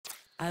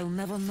I'll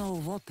never know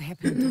what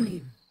happened to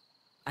him.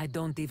 I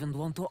don't even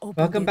want to open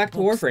Welcome that back to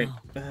box Warframe.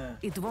 now.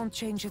 It won't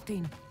change a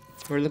thing.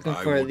 We're looking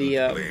I for wouldn't the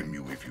blame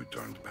you if you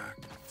turned back.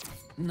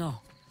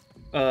 No.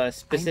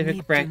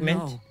 specific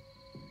fragment,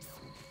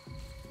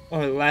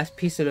 or the last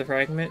piece of the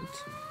fragment,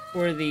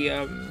 or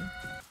the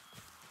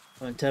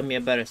don't tell me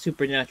about a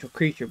supernatural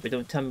creature, but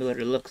don't tell me what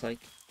it looks like.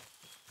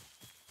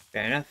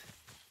 Fair enough.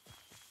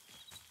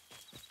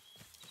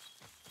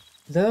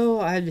 Though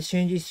I have the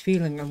strangest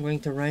feeling I'm going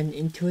to run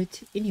into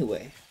it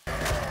anyway.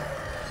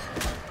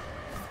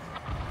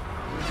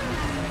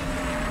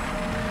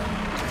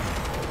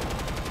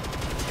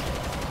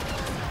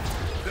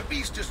 The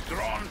beast is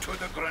drawn to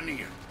the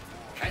Grenier.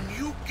 Can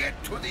you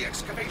get to the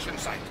excavation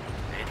site?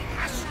 It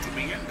has to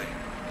be in there.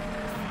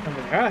 Oh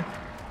my god.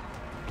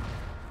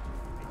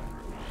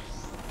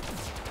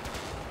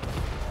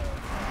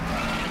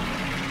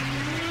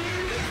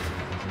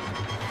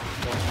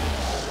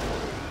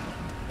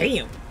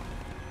 Damn.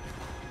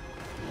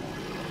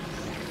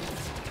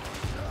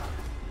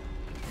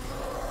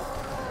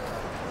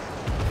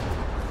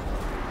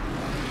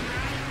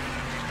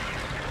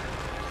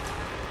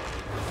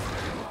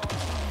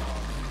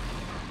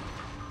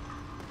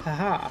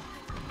 Haha.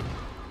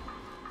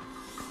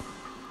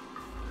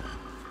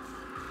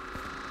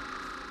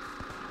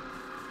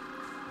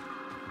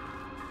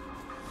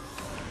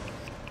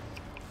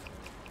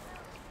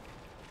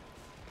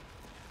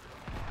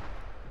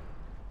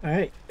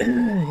 Alright,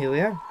 here we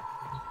are.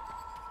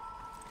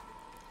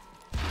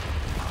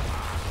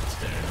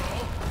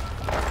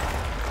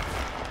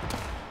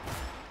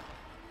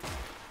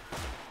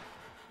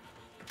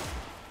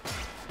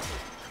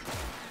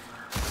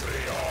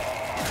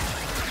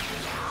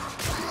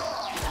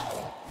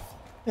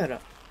 Shut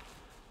up.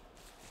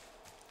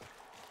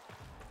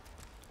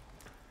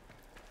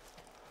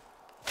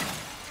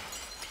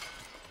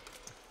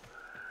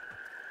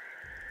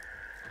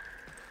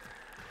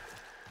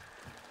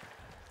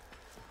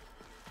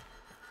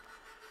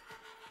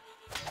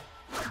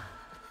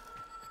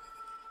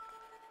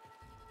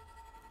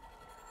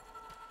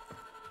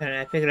 Can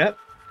I pick it up?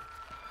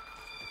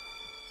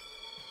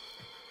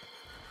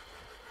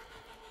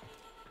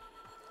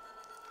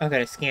 I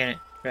gotta scan it.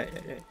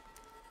 Right.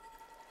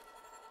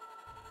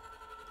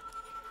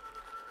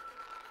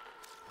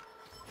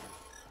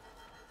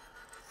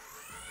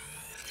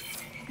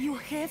 You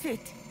have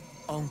it!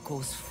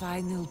 Uncle's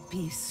final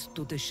piece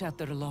to the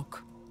shutter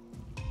lock.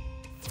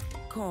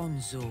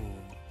 Konzo,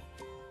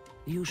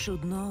 you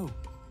should know.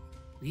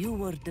 You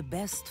were the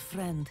best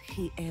friend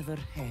he ever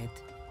had.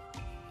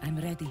 I'm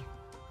ready.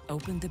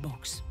 Open the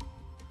box.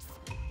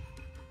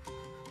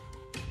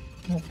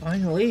 Oh,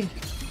 finally.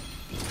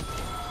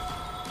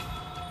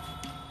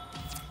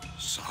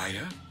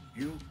 Sire,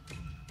 you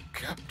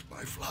kept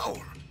my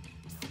flower.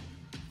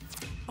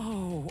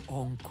 Oh,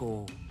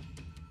 Uncle.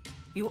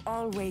 You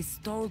always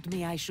told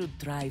me I should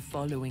try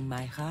following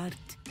my heart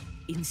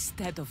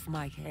instead of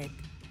my head.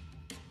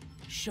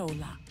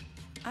 Shola,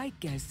 I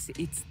guess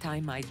it's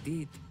time I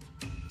did.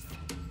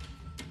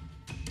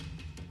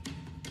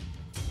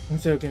 I'm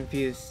so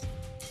confused.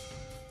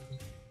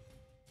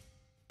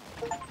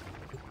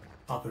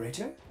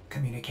 Operator,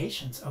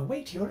 communications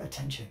await your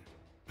attention.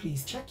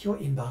 Please check your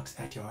inbox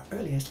at your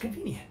earliest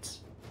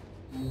convenience.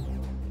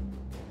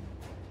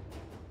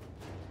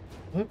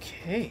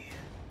 Okay.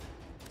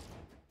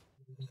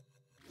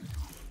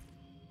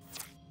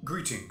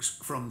 Greetings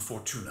from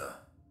Fortuna.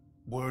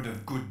 Word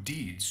of good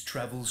deeds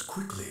travels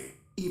quickly,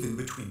 even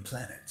between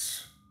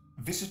planets.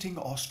 Visiting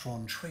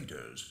Ostron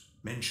traders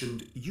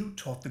mentioned you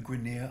taught the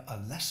Grenier a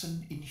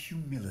lesson in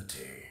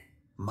humility.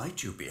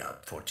 Might you be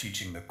up for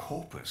teaching the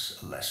Corpus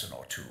a lesson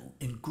or two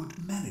in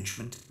good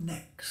management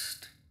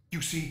next?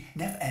 You see,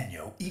 Nef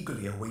Anyo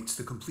eagerly awaits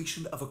the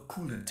completion of a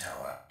coolant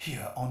tower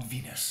here on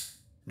Venus,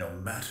 no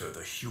matter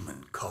the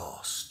human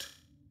cost.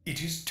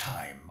 It is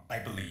time, I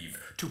believe,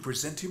 to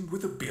present him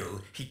with a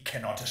bill he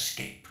cannot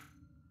escape.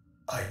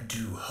 I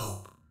do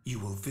hope you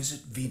will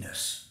visit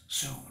Venus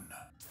soon.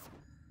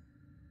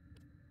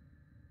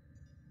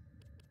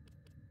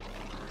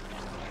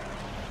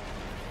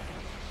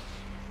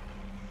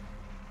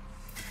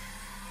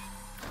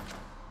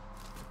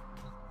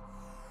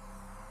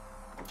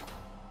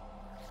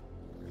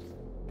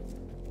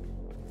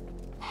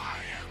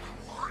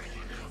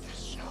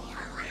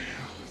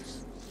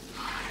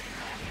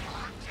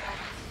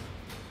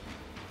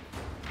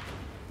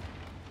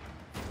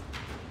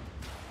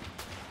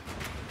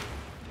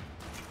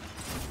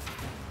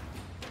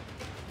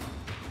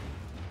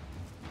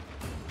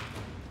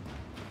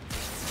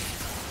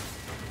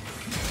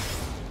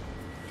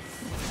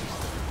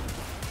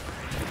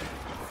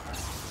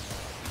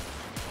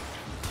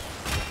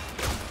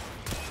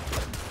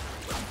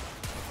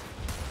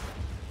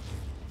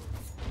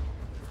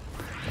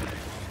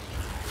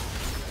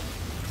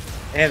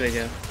 There we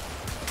go.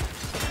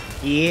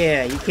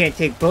 Yeah, you can't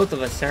take both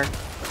of us, sir.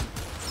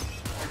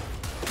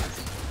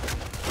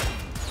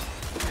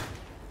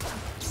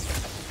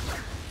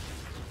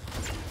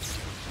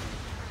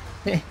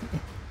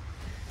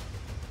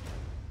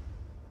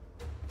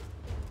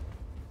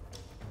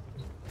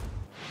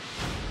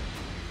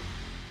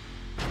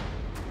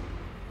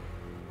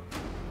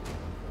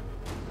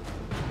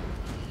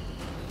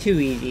 too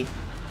easy.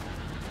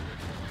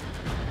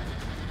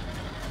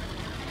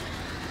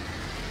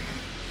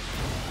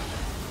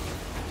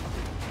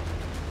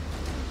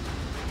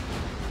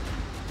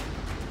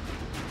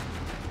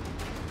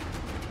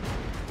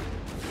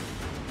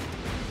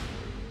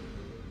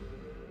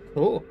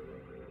 Cool.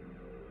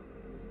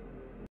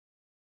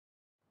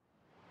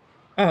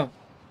 Oh.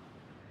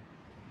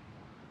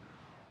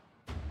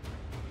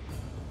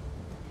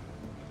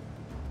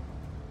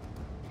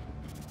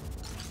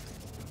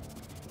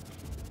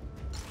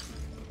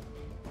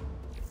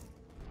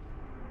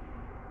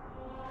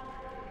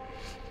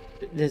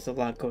 There's a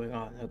lot going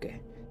on. Okay.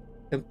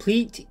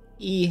 Complete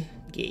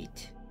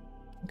E-gate.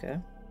 Okay.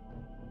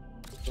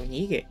 An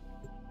E-gate.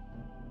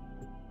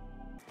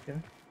 Okay.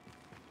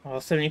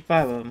 All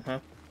 75 of them, huh?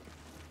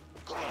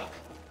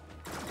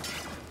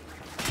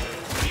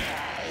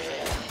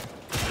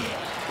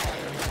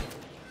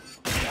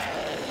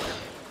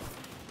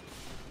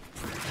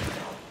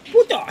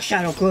 What the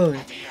shadow clone?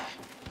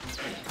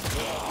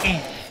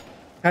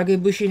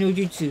 Kagebushi no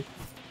Jutsu.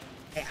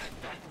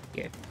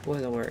 Yeah,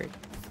 what a word.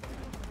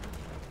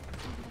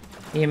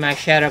 Me and my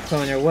shadow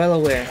clone are well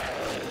aware.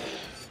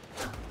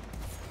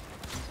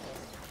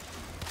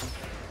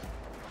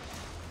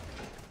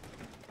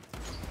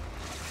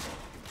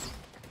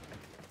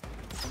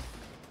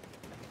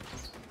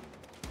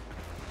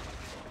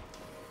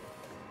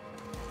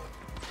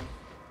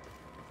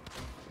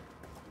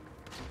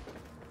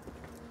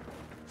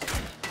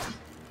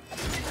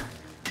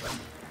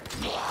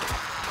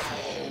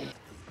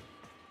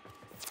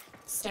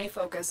 Stay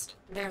focused.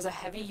 There's a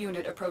heavy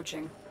unit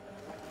approaching.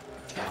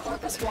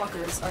 Corpus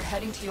walkers are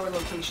heading to your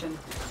location.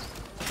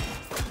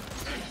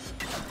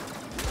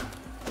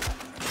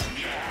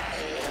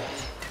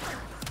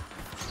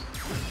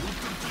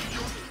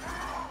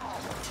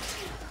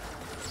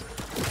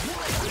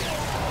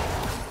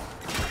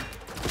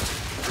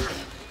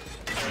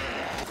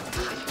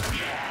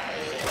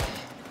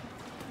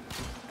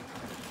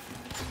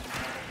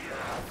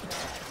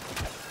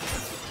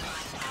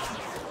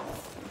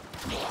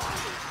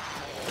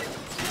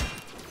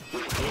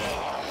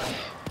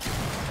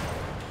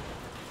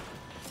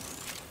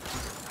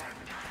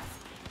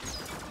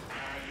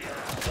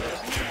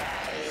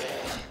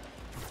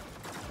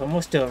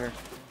 Almost over.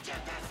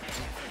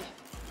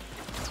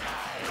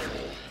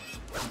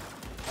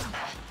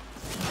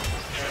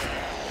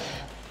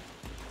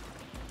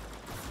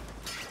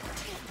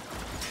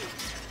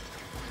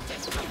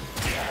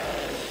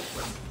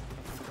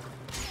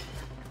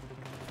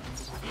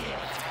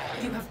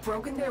 You have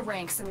broken their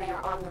ranks and they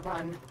are on the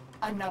run.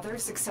 Another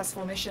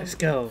successful mission. Let's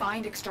go.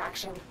 Find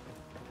extraction.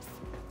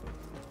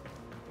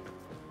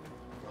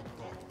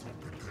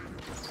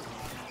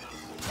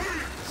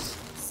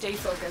 Stay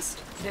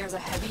focused. There's a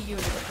heavy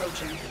unit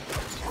approaching.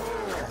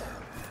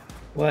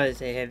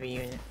 Was a heavy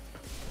unit.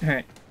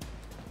 Alright.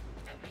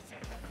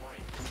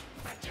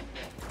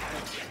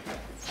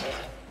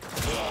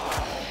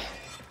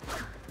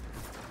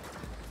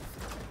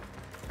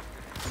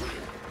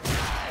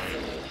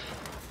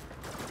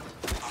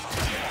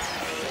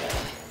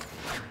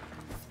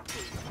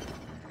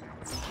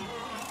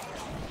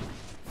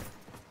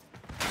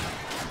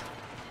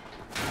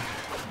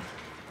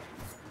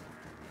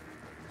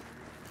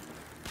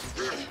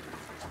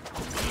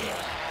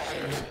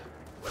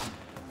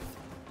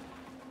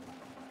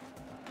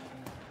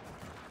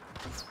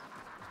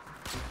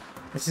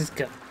 Let's just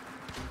go.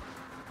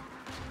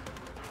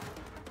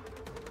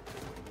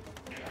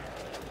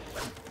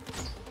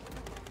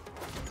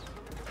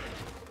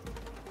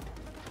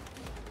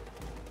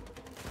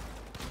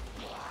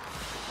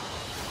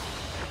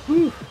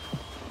 Whew.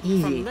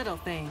 Easy. From little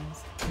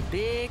things,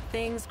 big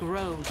things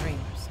grow, dreamers.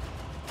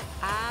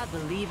 I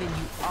believe in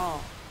you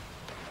all.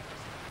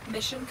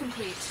 Mission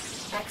complete.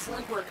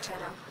 Excellent work,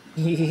 Tenno.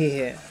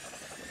 Yeah.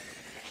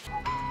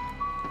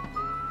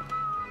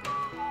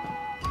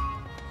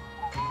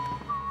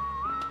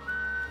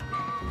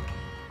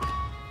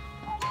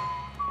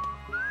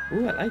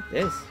 Ooh, I like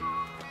this.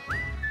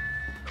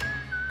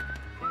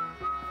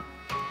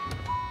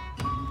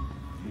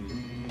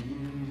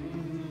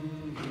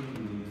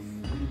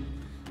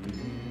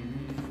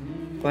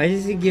 Why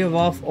does it give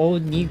off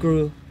old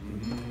Negro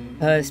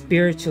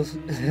spiritual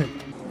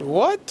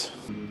What?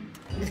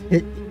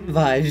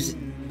 vibes?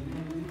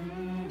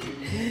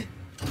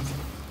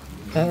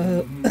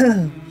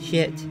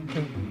 Shit.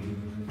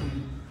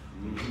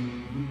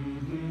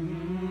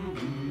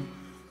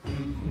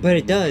 But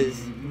it does.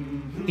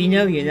 If you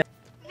know, you know.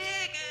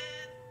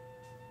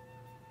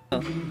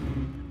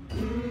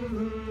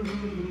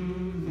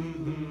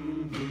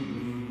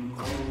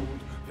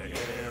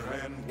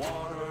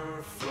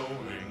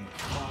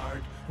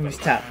 Who's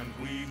top?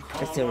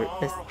 Let's do it.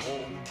 Let's...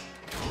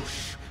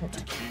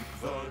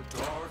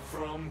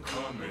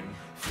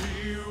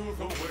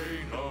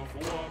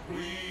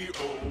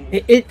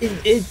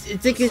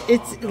 It's like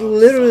it's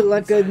literally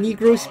like a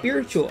Negro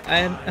spiritual.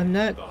 I'm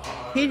not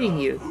kidding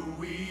you.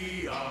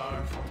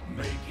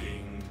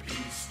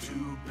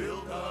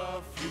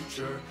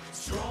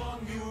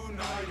 Strong,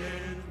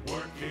 united,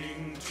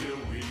 working till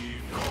we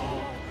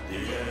fall. The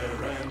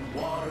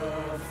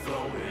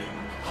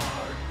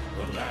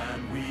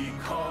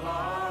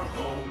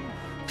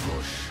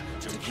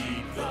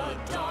the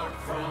dark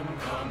from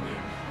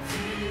coming.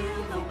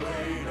 Feel the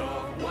weight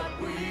of what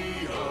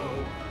we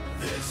owe.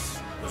 This,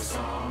 the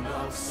song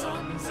of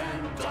sons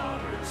and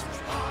daughters.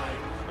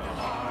 Hide the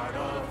heart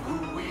of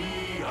who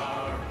we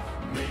are.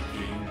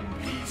 Making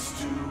peace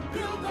to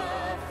build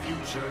a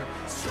future.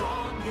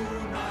 Strong,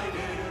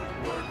 united,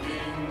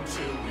 working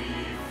till we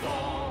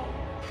fall.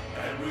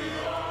 And we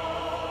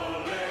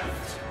all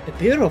lift. A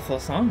beautiful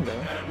song, though.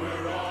 And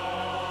we're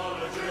all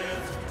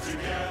adrift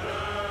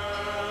together.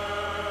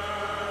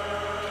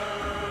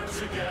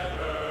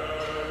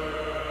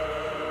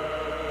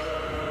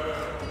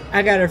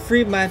 I gotta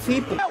free my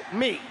people. Help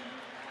me!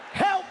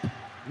 Help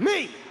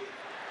me!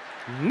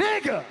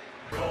 Nigga!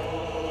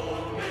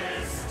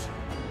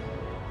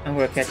 I'm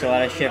gonna catch a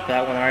lot of shit for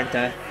that one, aren't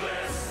I?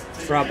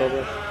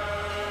 Probably.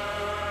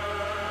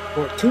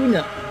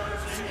 Fortuna.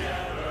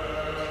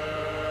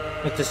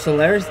 With the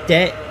Solaris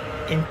debt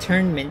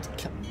internment.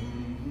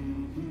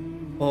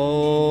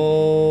 Oh.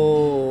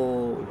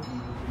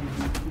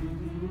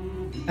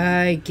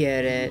 I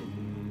get it.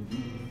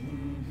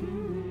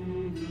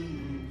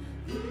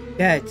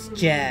 That's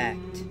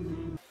jacked.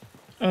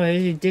 Oh,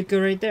 there's a dicker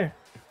right there.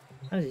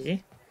 How is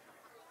he?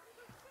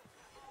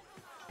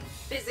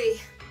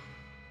 Busy.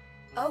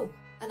 Oh,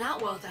 an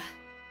outworlder.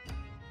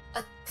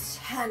 A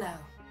Tenno.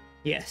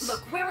 Yes.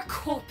 Look, we're a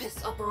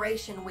corpus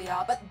operation, we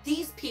are, but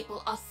these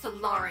people are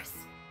Solaris.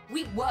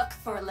 We work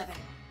for a living.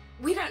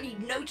 We don't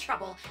need no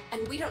trouble,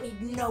 and we don't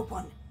need no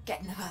one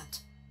getting hurt.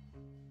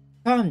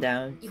 Calm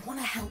down. You want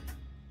to help?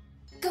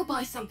 Go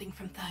buy something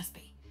from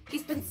Thursby.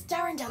 He's been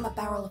staring down the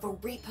barrel of a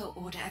repo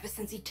order ever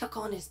since he took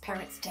on his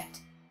parents' debt.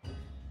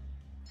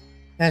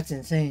 That's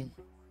insane.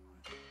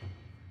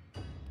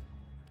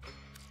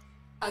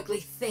 Ugly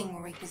thing,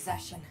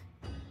 repossession.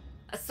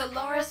 A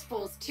Solaris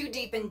falls too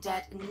deep in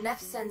debt and Neff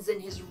sends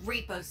in his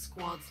repo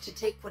squads to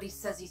take what he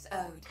says he's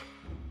owed.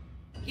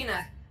 You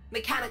know,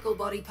 mechanical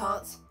body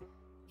parts.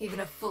 Even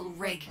a full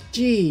rig.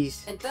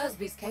 Jeez. In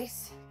Thursby's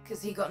case,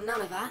 because he got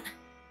none of that,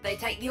 they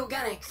take the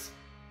organics.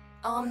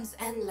 Arms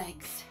and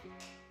legs.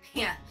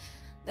 Yeah,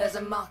 there's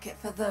a market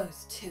for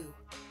those too.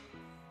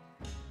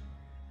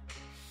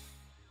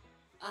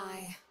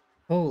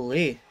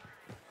 Holy.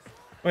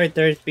 Alright,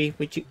 Thursby,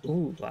 would you...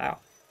 Ooh, wow.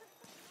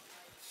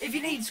 If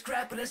you need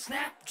scrap and a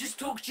snap, just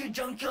talk to your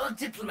junkyard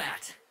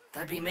diplomat.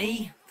 That'd be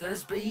me,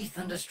 Thursby,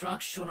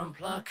 Thunderstruck, Short on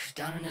Pluck,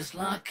 down in his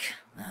luck,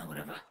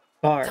 whatever.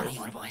 Bars. Tell me you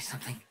want to buy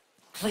something.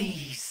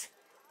 Please.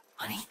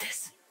 I need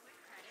this.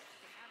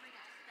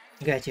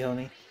 Got you,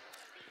 homie.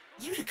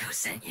 Utico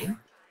sent you?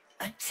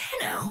 A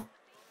Tenno?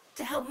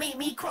 To help meet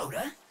me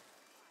quota?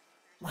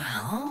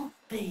 Well,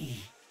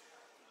 B.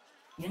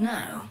 You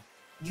know,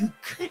 you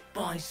could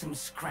buy some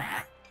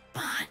scrap,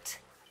 but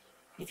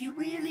if you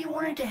really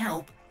wanted to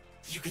help,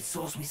 you could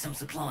source me some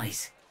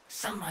supplies.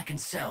 Some I can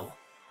sell,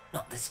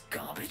 not this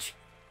garbage.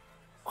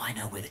 I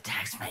know where the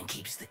taxman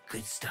keeps the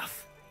good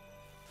stuff.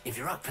 If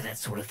you're up for that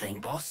sort of thing,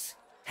 boss,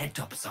 head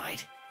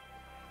topside.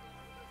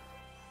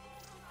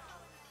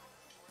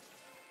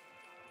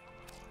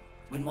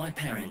 When my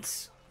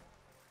parents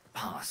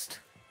passed,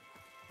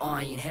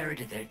 I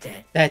inherited their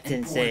debt. That's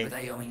and insane. Boy,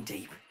 were they owing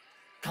deep.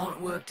 Can't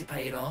work to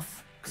pay it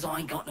off, because I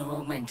ain't got no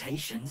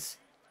augmentations.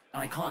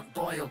 And I can't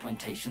buy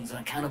augmentations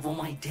on account of all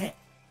my debt.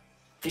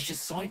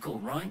 Vicious cycle,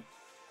 right?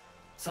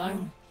 So,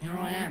 here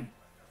I am,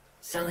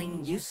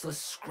 selling useless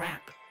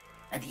scrap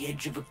at the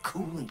edge of a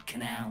coolant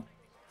canal.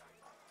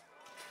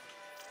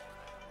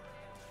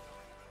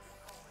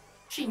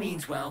 She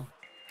means well,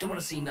 don't want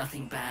to see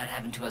nothing bad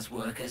happen to us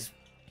workers,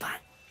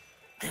 but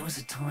there was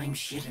a time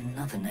she had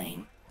another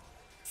name.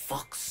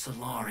 Fox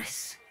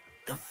Solaris,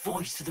 the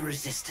voice of the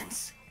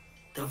resistance,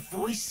 the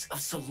voice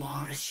of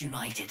Solaris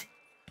United.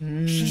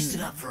 She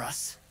stood up for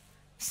us,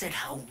 said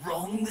how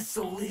wrong this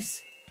all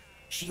is.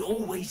 She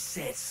always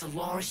said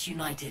Solaris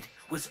United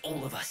was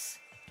all of us,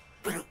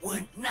 but it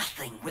weren't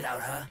nothing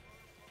without her.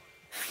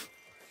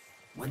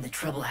 When the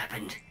trouble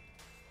happened,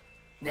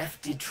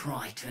 Neff did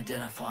try to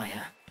identify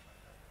her.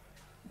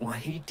 What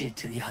he did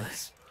to the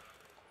others.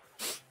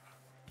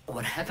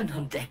 What happened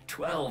on Deck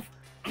 12.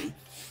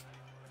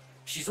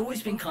 She's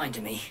always been kind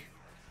to me.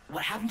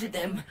 What happened to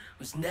them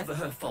was never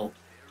her fault.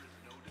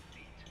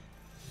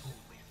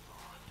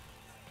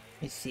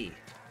 Let's see.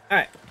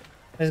 Alright.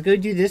 Let's go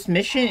do this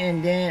mission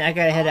and then I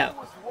gotta head out.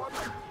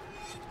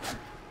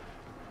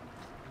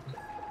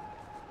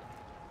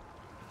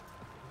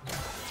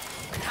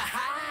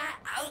 Haha!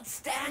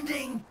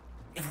 Outstanding!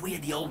 If we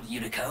had the old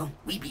Utico,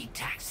 we'd be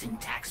taxing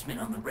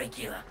taxmen on the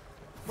regular.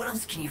 What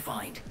else can you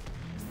find?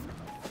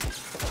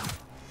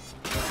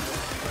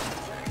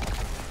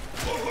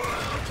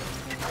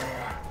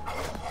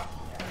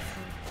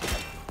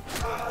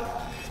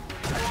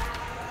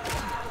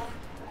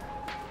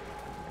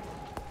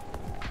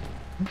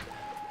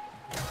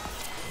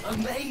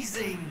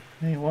 Amazing!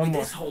 Hey, one With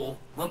more. this haul,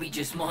 won't be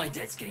just my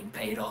debts getting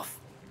paid off.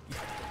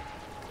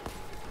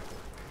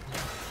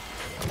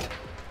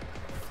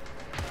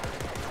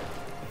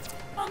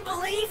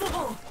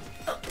 Unbelievable!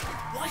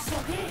 Why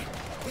stop here?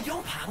 With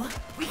your power,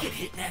 we could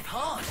hit Neff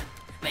hard.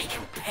 Make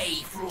him pay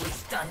for all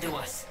he's done to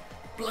us.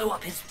 blow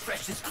up his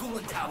precious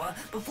coolant tower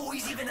before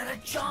he's even had a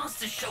chance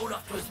to show it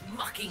off to his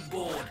mucking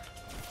board.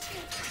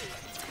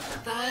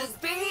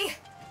 Thursby,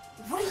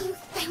 what are you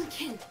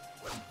thinking?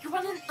 You're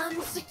on an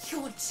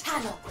unsecured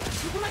channel.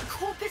 You want a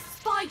Corpus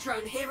spy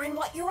drone hearing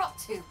what you're up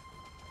to?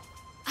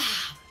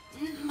 Ah,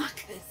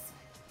 muckers.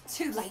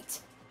 Too late.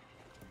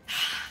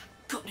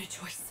 Got no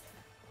choice.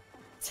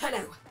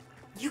 Tenno,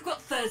 you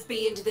got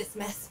Thursby into this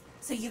mess,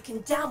 so you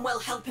can damn well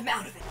help him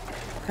out of it.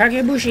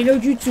 Kagebushi no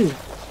Jutsu.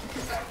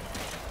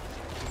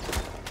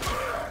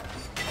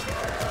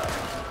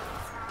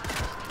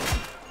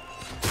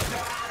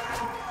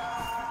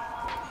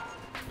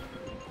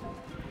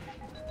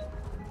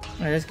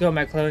 Alright, let's go,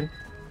 my clone.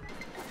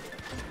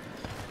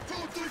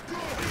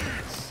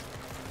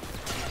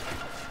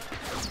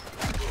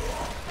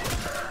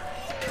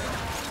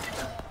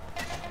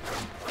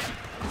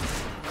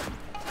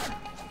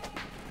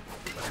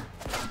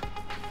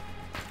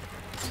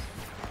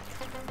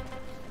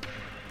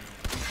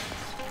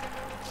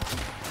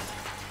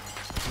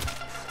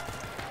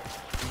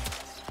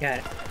 Got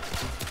it.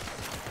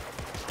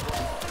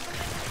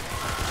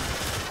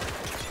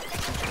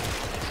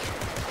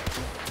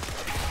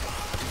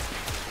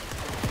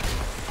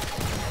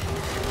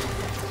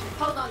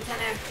 Hold on,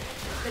 Tenno.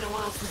 It's been a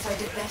while since I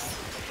did this.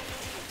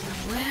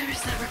 Where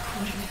is that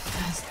recording of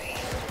Thursby?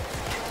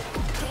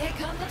 Here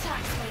come the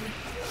taxman.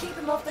 Keep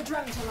him off the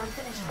drone till I'm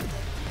finished with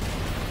it.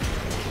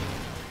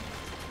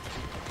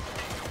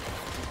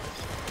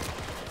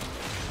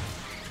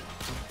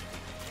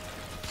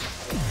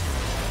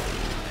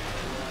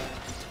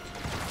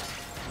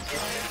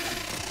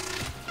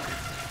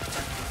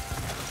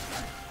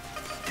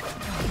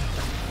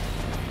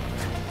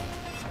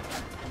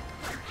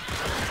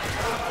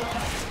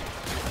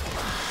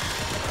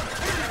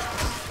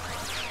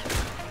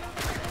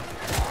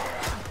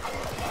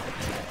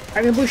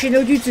 Kagebushi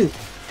no Jutsu.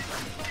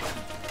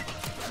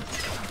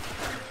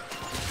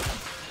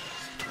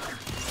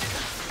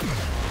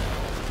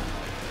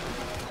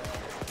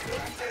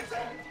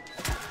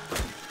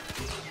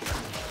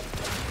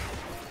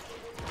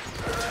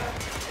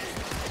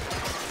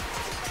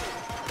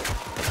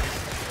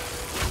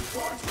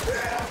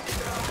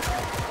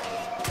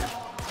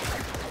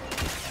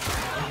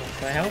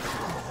 Can I help?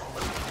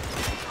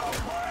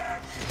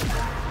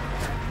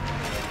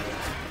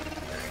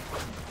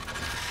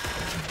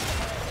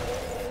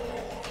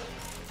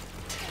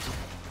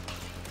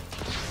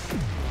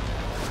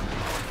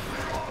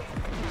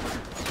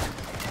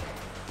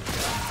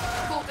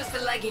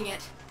 Legging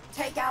it.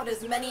 Take out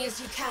as many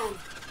as you can.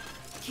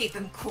 Keep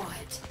him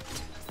quiet.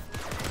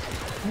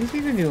 What is he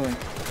even doing?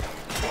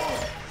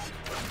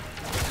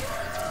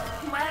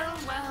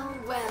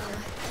 Well.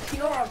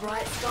 You're a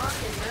bright spark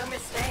and no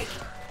mistake.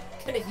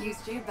 Could have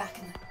used you back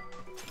in the...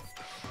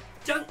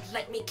 Don't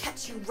let me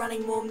catch you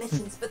running more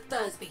missions for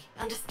Thursby.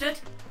 Understood?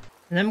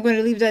 And I'm going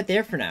to leave that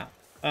there for now.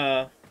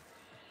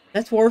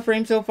 That's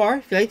Warframe so far.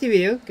 If you liked the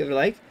video, give it a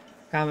like.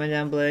 Comment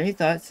down below any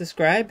thoughts.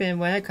 Subscribe. And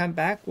when I come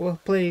back, we'll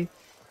play...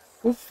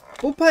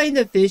 We'll play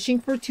the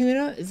fishing for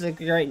tuna. It's like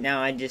right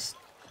now I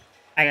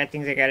got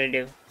things I gotta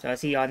do. So I'll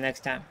see y'all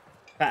next time.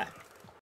 Bye.